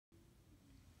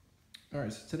All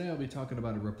right, so today I'll be talking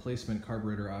about a replacement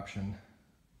carburetor option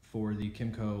for the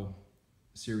Kymco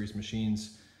series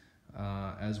machines,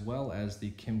 as well as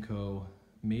the Kymco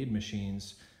made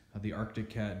machines, the Arctic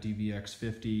Cat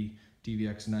DVX50,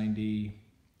 DVX90,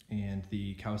 and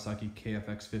the Kawasaki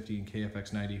KFX50 and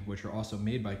KFX90, which are also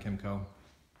made by Kymco.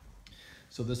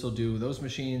 So this will do those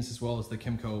machines as well as the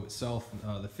Kymco itself,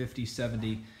 the 50,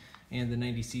 70, and the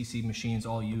 90cc machines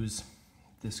all use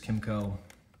this Kymco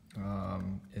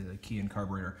key and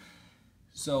carburetor.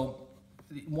 So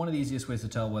one of the easiest ways to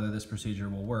tell whether this procedure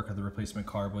will work are the replacement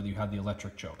carb, whether you have the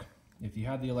electric choke. If you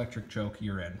have the electric choke,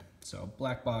 you're in. So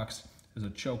black box, there's a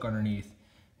choke underneath,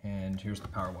 and here's the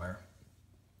power wire.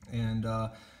 And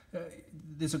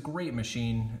there's a great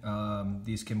machine,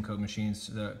 these Kymco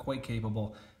machines, quite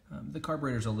capable. The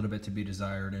carburetor's a little bit to be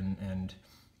desired, and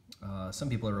some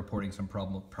people are reporting some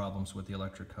problems with the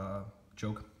electric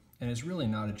choke. And it's really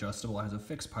not adjustable. It has a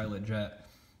fixed pilot jet,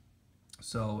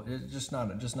 so it's just not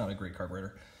a great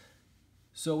carburetor.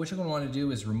 So what you're going to want to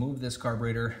do is remove this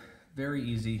carburetor. Very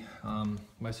easy.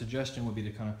 My suggestion would be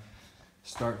to kind of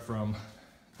start from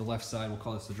the left side. We'll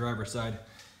call this the driver's side,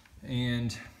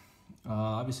 and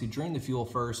obviously drain the fuel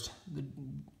first.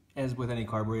 As with any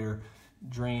carburetor,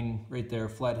 drain right there,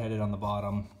 flat-headed on the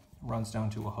bottom, runs down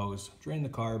to a hose. Drain the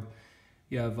carb.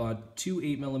 You have two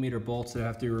 8mm bolts that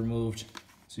have to be removed.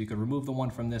 So you can remove the one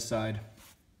from this side,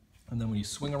 and then when you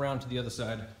swing around to the other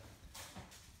side,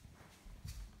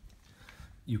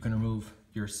 you can remove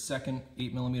your second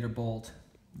 8mm bolt.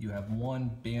 You have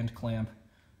one band clamp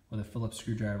with a Phillips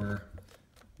screwdriver,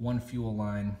 one fuel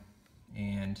line,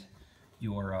 and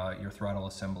your throttle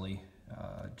assembly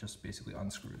just basically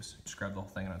unscrews. Just grab the whole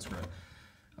thing and unscrew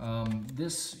it.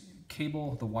 This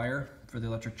cable, the wire for the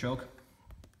electric choke,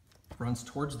 runs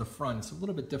towards the front. It's a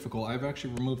little bit difficult. I've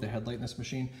actually removed the headlight in this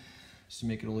machine just to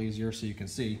make it a little easier so you can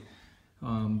see.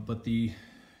 But the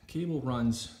cable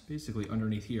runs basically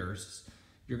underneath here.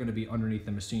 You're going to be underneath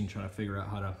the machine trying to figure out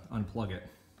how to unplug it.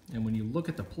 And when you look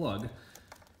at the plug,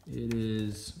 it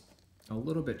is a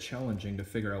little bit challenging to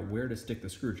figure out where to stick the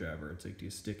screwdriver. It's like, do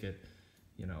you stick it,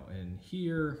 in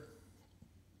here?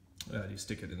 Do you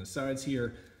stick it in the sides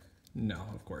here? No,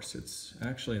 of course, it's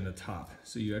actually in the top.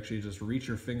 So you actually just reach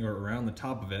your finger around the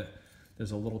top of it.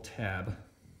 There's a little tab,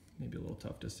 maybe a little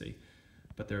tough to see,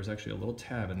 but there's actually a little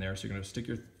tab in there. So you're gonna stick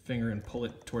your finger and pull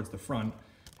it towards the front,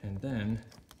 and then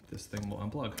this thing will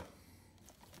unplug.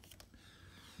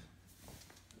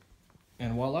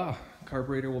 And voila,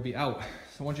 carburetor will be out.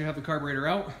 So once you have the carburetor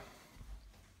out,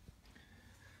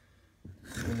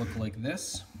 it will look like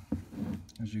this.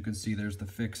 As you can see, there's the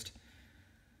fixed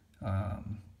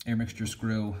air mixture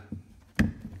screw,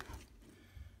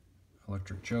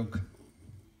 electric choke,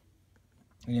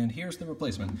 and here's the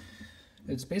replacement.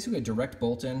 It's basically a direct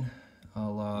bolt-in.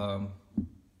 I'll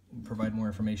provide more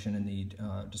information in the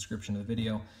description of the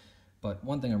video, but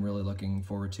one thing I'm really looking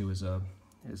forward to is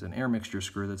an air mixture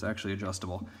screw that's actually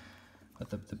adjustable. But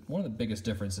one of the biggest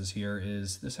differences here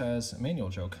is this has a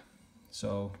manual choke.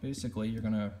 So basically you're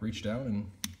gonna reach down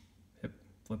and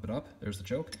flip it up, there's the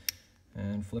choke,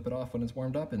 and flip it off when it's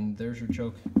warmed up, and there's your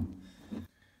choke.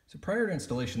 So prior to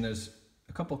installation, there's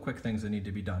a couple quick things that need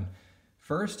to be done.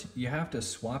 First, you have to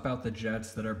swap out the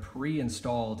jets that are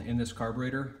pre-installed in this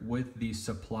carburetor with the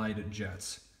supplied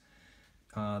jets.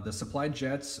 The supplied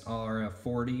jets are a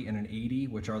 40 and an 80,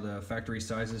 which are the factory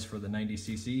sizes for the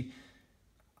 90cc.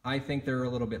 I think they're a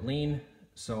little bit lean,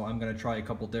 so I'm gonna try a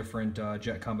couple different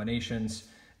jet combinations,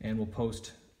 and we'll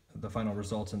post the final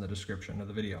results in the description of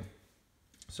the video.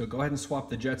 So go ahead and swap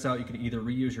the jets out. You can either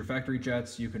reuse your factory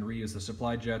jets, you can reuse the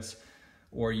supplied jets,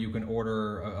 or you can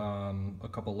order a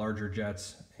couple larger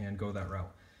jets and go that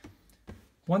route.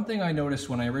 One thing I noticed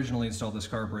when I originally installed this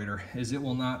carburetor is it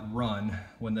will not run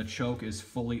when the choke is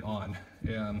fully on.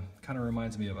 Kind of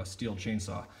reminds me of a steel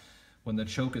chainsaw. When the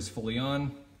choke is fully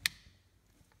on,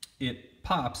 it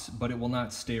pops, but it will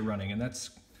not stay running. And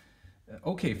that's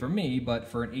okay for me, but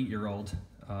for an 8-year-old,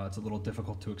 it's a little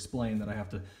difficult to explain that I have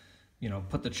to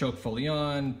put the choke fully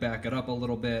on, back it up a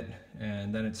little bit,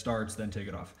 and then it starts, then take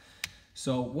it off.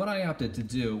 So what I opted to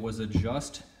do was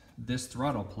adjust this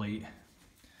throttle plate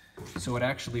so it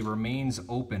actually remains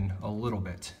open a little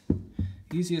bit.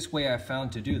 Easiest way I've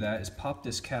found to do that is pop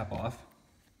this cap off,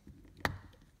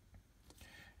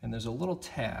 and there's a little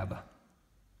tab,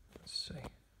 let's see,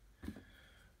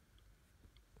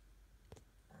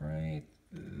 right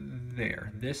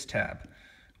there, this tab.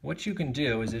 What you can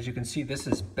do is, as you can see, this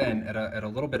is bent at a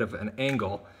little bit of an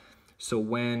angle. So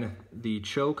when the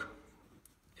choke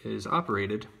is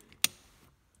operated,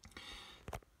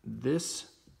 this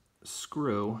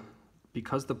screw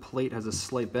because the plate has a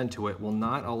slight bend to it, will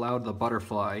not allow the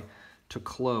butterfly to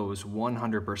close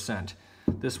 100%.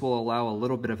 This will allow a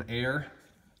little bit of air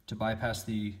to bypass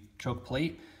the choke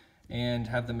plate and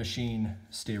have the machine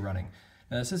stay running.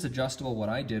 Now this is adjustable. What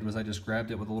I did was I just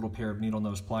grabbed it with a little pair of needle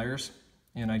nose pliers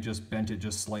and I just bent it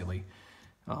just slightly.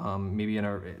 Maybe in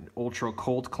an ultra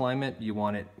cold climate, you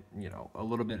want it, a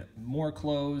little bit more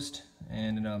closed,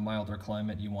 and in a milder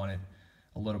climate, you want it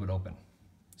a little bit open.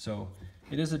 So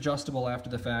it is adjustable after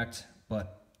the fact,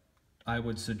 but I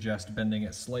would suggest bending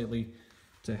it slightly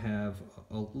to have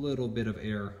a little bit of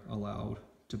air allowed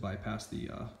to bypass the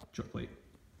choke plate.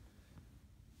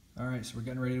 All right, so we're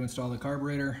getting ready to install the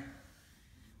carburetor.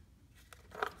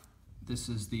 This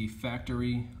is the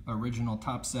factory original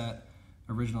top set,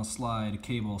 original slide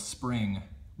cable spring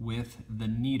with the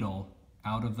needle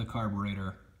out of the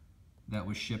carburetor that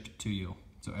was shipped to you.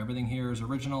 So everything here is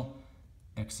original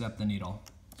except the needle.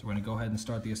 So we're gonna go ahead and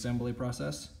start the assembly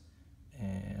process,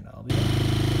 and I'll be back.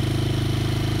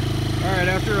 All right,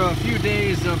 after a few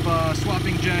days of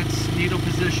swapping jets, needle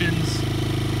positions,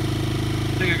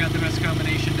 I think I got the best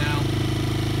combination now.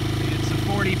 It's a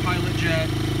 40 pilot jet,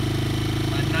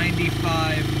 a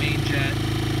 95 main jet,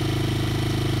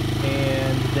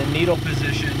 and the needle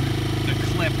position, the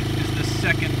clip, is the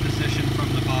second position from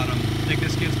the bottom. I think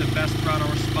this gives the best throttle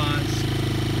response.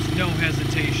 There's no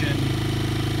hesitation.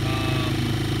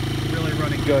 Really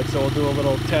running good, so we'll do a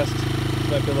little test.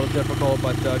 It might be a little difficult,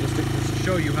 but just to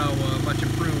show you how much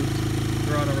improved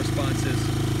throttle response is.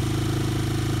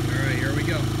 All right, here we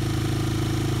go.